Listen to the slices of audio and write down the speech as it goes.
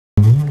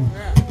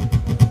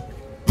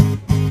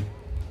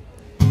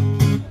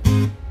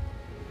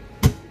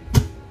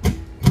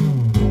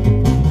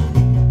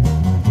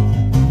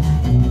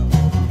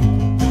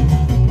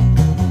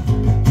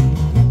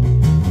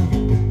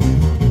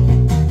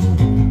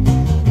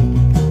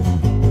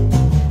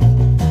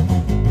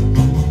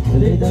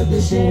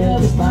the shade of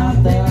his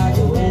mouth. They like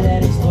the way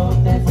that he spoke.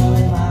 They threw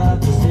him out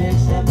of the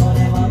sticks and put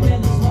him up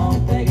in the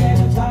smoke. They gave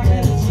him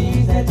chocolate and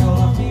cheese. They told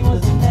him he was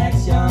the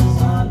next young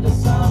son to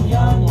some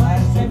young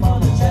wife. Straight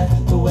from the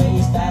chest, the way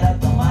he spat at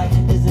the mic,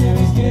 his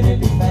lyrics couldn't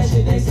be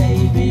measured. They say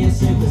he'd be a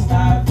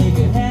superstar if he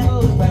could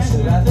handle the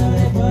pressure. After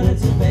they put it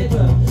to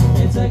paper,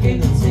 they took him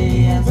to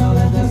tea and told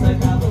him just a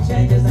couple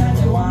changes that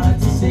they wanted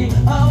to see.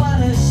 Oh, what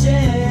a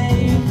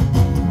shame,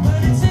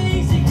 but it's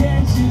easy,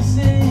 can't you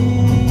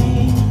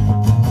see?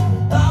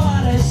 Oh,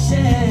 what a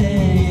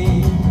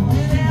shame,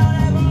 they don't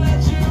ever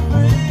let you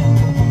breathe.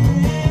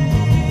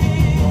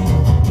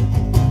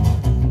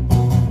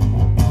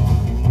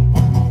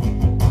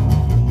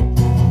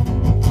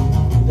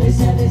 They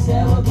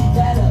said we'll be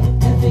better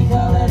if they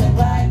colored it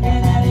black,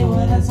 and that he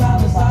wouldn't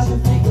stop us. I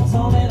should think of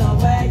toning on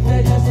back.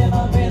 They just him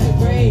up in the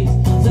grease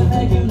to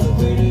make him look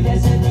pretty. They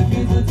said the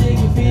kids would take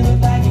him, feel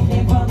like he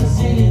came from the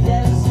city.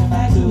 They listened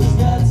back to his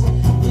guts.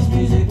 His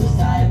music was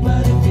tight,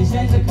 but if he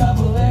changed a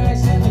couple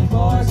lyrics in the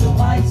chorus, it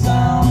might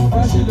sound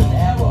harsher than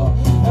ever.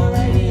 A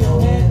radio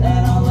hit,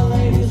 and all the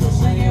ladies will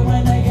sing it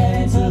when they get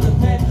into the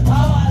pit.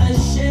 Oh, what a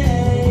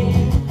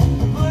shame,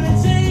 but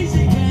it's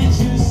easy, can't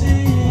you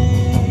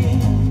see?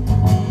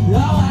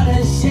 Oh, what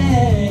a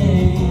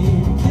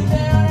shame, if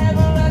they don't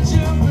ever let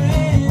you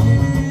breathe.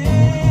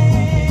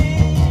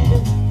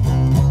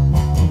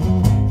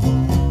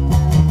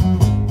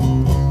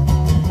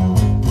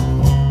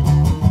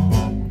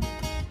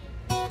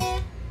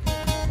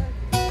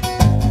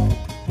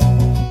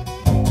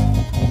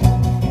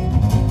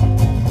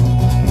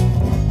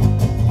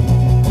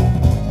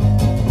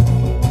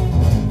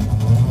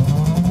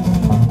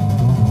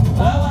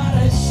 Oh, what a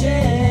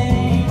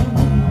shame,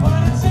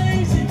 but it's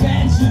easy,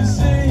 can't you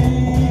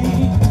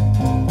see?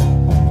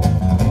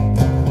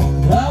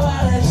 Oh,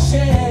 what a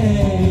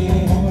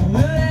shame,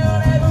 they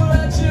don't ever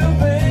let you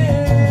be.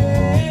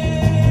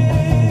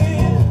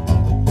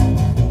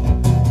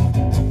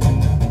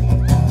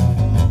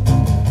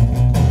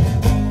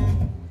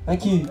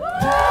 Thank you.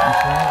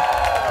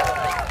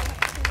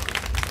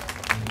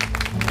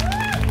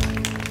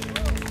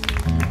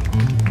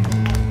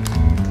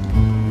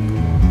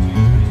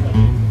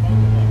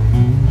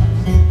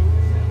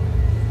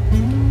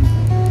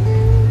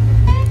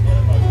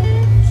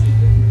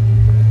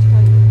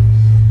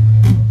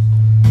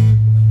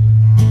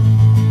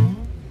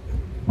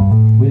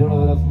 We don't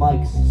have enough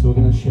mics, so we're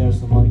gonna share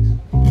some mics.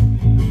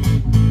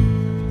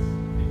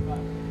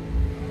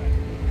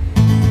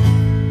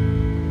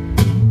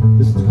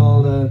 This is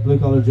called Blue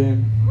Collar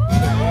Jam.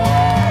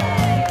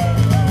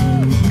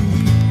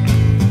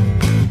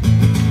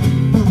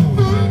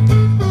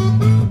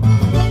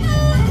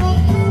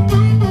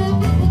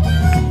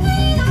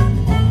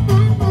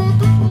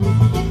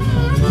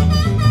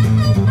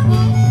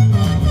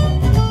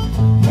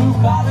 Blue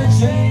Collar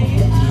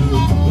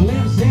Jam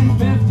lives in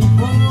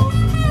 54.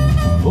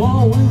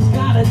 Always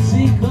got a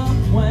teacup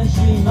when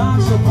she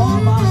knocks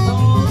upon my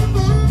door.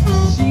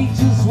 She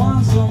just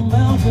wants some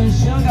milk and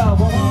sugar,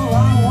 but all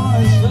I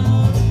want is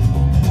love.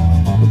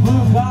 The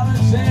blue collar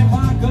say,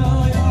 my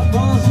girl, your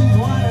cousin's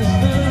what is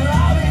good.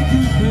 I'll make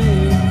you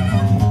pay,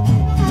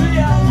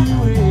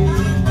 B-L-U-E.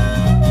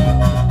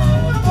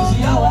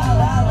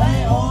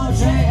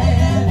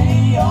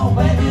 C-O-L-L-A-O-J-A-N-E. Oh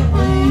baby,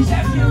 please,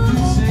 if you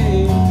could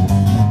see,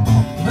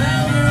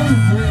 then you're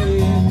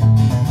free.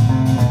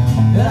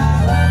 That I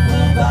love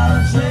blue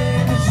collar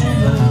trade and she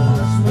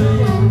loves me.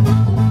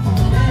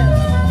 Yeah.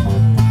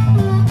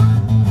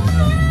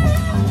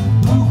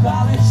 Blue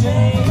collar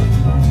trade,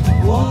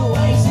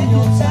 always in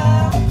your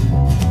town.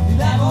 You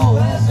never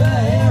wears her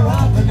hair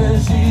up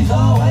because she's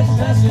always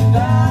dressing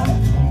down.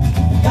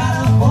 Got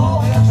a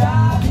four-wheel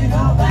drive, you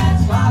know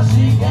that's how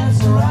she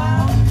gets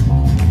around.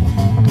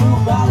 Blue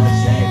collar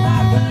trade,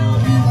 my girl,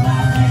 you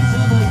knock me to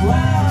the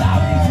ground. How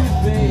we could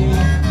be,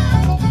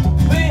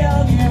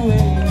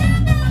 B-L-U-E.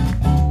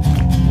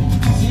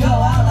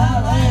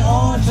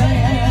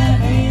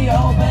 C-O-L-L-A-O-J-A-N-E.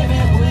 Oh baby,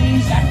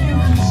 please, if you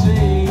can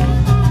see,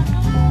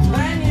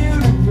 then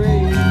you'd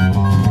agree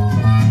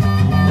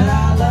that I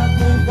love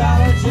blue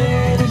collar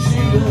trade and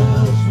she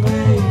loves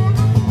me.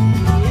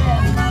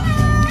 Yeah.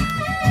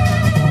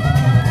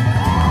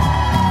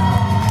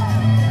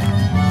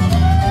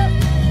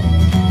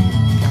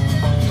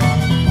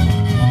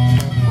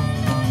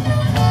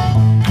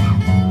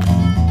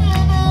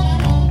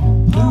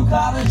 Blue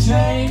collar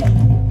trade,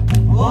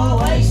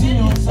 always in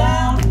your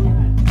town.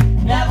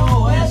 Never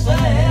wears her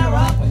hair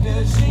up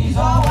because she's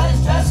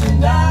always dressing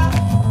down.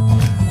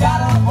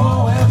 Got a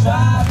four-wheel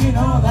drive, you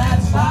know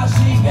that's how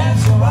she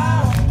gets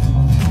around.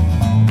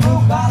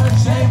 Blue collar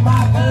trade,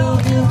 my girl,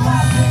 you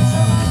my things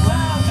on the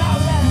ground. Now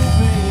let it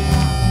be,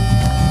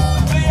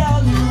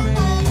 B-L-U-E.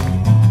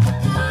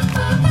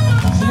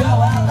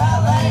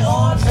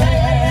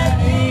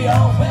 C-O-L-L-A-O-J-A-N-E.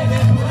 Oh baby,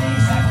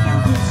 please, if you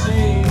could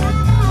see,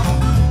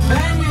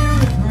 then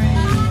you'd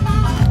agree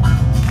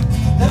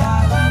that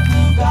I love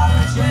blue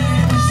collar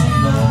trade and she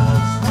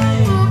loves me.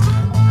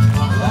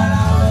 That I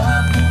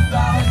love blue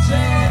collar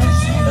trade and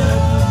she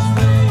loves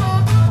me.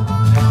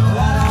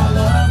 That I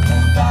love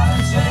blue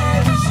collar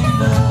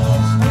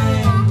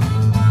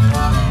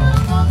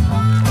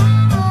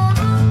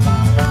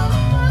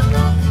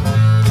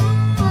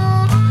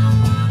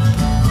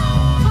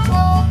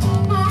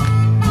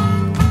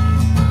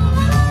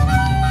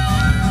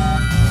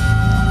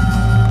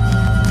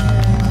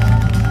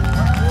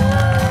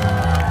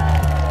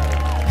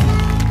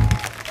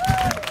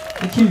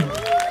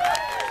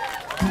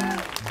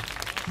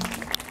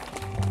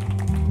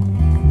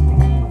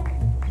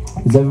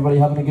Is everybody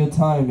having a good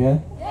time, yeah?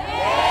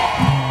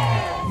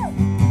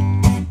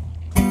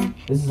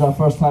 This is our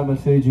first time at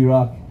Fuji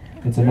Rock.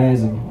 It's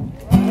amazing.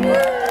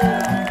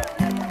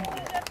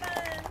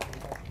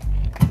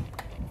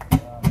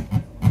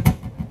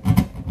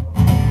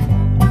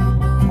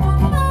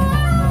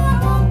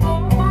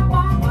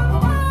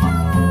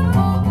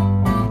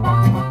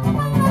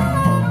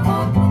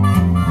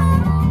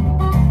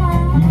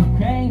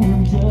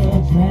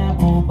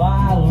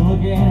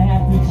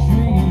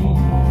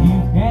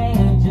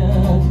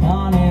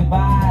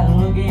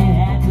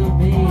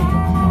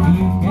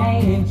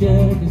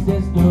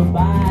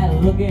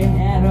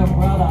 Looking at her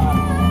brother,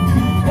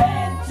 you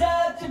can't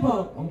judge a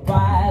book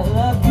by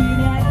looking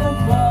at the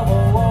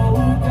cover. Oh,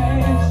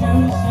 can't you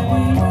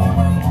see?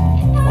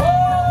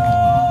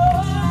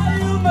 Oh,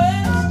 you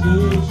must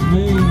judge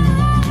me.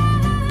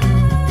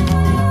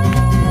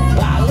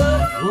 I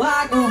look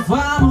like a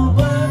farmer,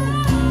 but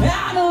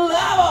I'm a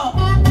lover.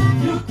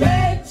 You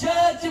can't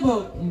judge a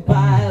book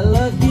by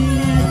looking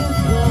at the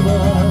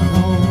cover.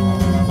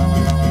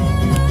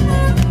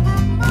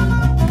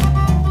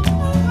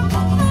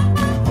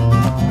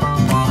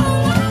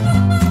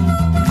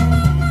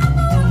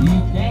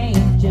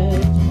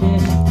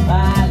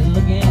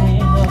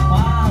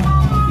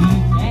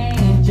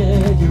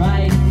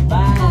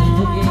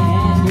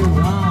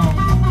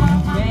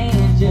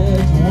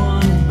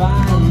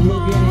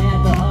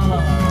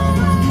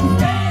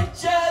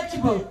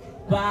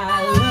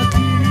 By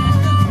looking at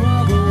the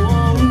cover,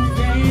 oh,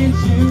 can't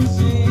you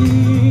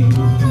see?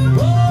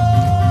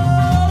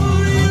 Oh,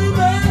 you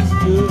must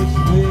judge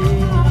me.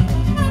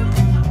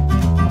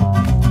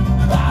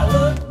 I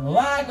look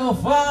like a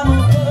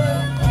farmer,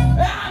 but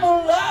I'm a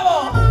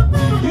lover.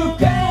 You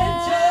can't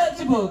judge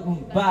a book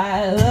by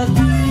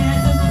looking at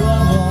the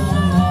cover.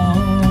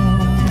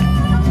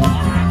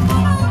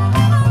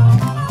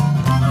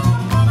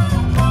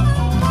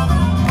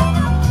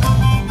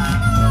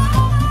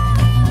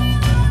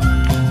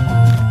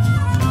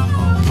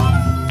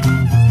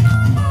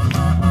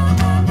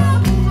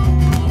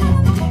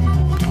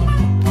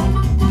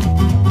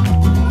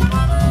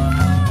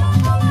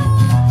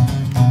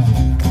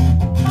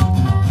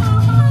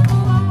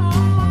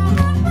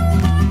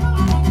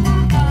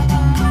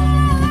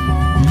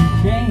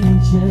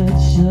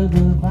 Judge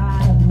sugar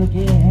by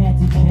looking at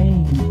the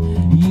cane.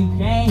 You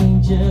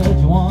can't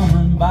judge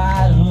woman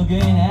by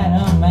looking at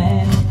her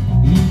man.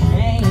 You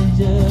can't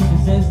judge a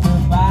sister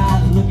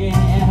by looking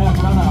at her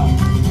brother.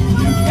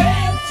 You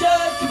can't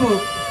judge a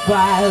book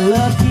by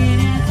looking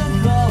at the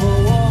cover.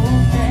 Oh,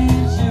 can't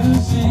you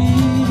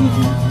see?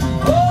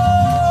 Oh,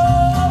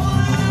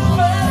 you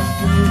must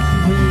judge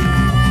me.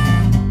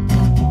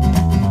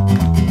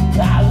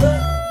 I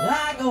look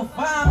like a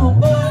farmer,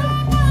 but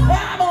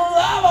I'm a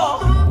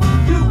lover.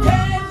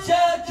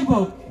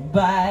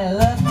 By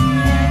looking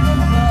at the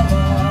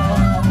cover.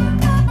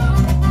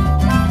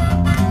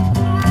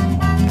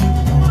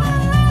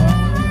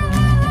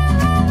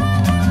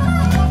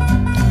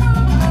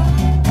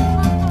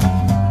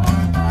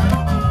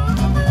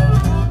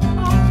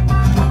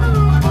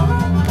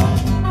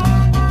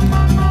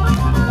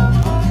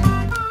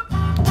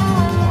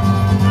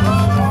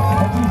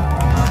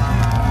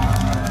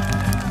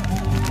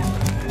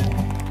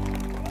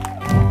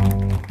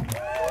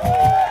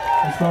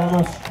 Thanks very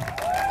much.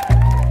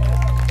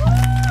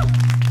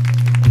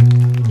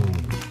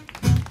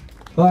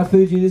 Alright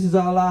Fuji, this is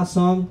our last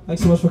song.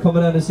 Thanks so much for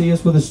coming down to see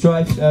us for the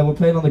Strypes. We're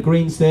playing on the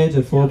green stage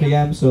at 4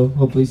 PM, so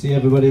hopefully see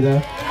everybody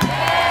there.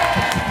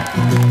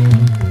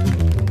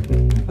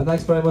 And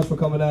thanks very much for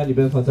coming down, you've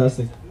been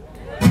fantastic.